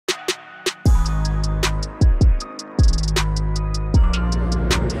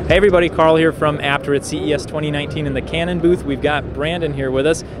Hey everybody, Carl here from Apter at CES 2019 in the Canon booth. We've got Brandon here with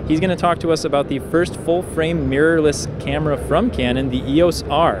us. He's going to talk to us about the first full-frame mirrorless camera from Canon, the EOS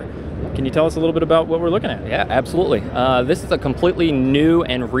R. Can you tell us a little bit about what we're looking at? Yeah, absolutely. This is a completely new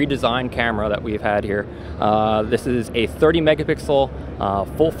and redesigned camera that we've had here. This is a 30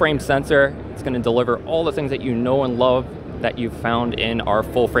 megapixel full-frame sensor. It's going to deliver all the things that you know and love that you've found in our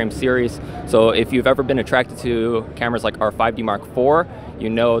full-frame series. So if you've ever been attracted to cameras like our 5D Mark IV, you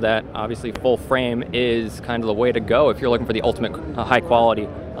know that obviously full-frame is kind of the way to go if you're looking for the ultimate high-quality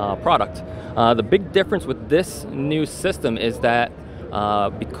product. The big difference with this new system is that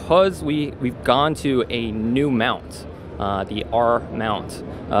because we've gone to a new mount, the R mount,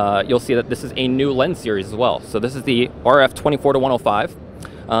 you'll see that this is a new lens series as well. So this is the RF 24-105.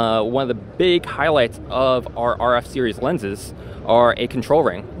 One of the big highlights of our RF series lenses are a control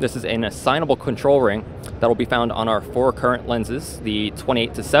ring. This is an assignable control ring that will be found on our 4 current lenses, the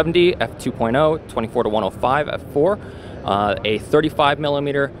 28-70 f2.0, 24-105 f4, a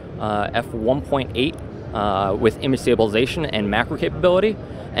 35mm f1.8 with image stabilization and macro capability,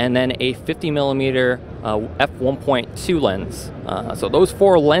 and then a 50mm f1.2 lens. So those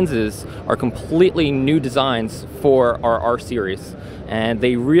 4 lenses are completely new designs for our R series, and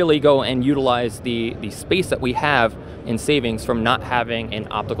they really go and utilize the space that we have in savings from not having an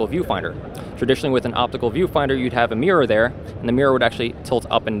optical viewfinder. Traditionally with an optical viewfinder you'd have a mirror there, and the mirror would actually tilt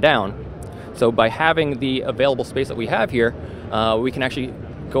up and down. So by having the available space that we have here, we can actually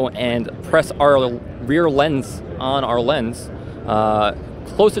go and press our rear lens on our lens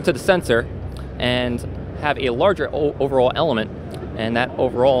closer to the sensor and have a larger overall element, and that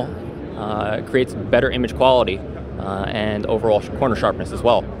overall creates better image quality and overall corner sharpness as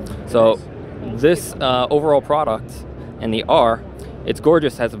well. So this overall product in the R, it's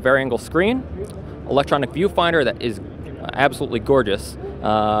gorgeous, has a variangle screen, electronic viewfinder that is absolutely gorgeous.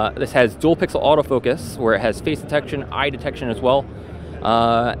 This has dual pixel autofocus where it has face detection, eye detection as well.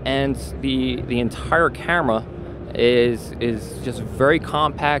 And the entire camera is just very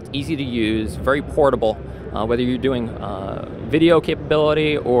compact, easy to use, very portable. Whether you're doing video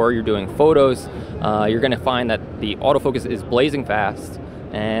capability or you're doing photos, you're going to find that the autofocus is blazing fast.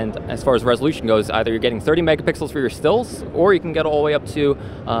 And as far as resolution goes, either you're getting 30 megapixels for your stills, or you can get all the way up to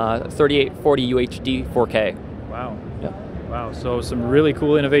 3840 UHD 4K. Wow. Yeah. Wow, so some really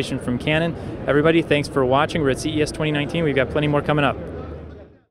cool innovation from Canon. Everybody, thanks for watching. We're at CES 2019. We've got plenty more coming up.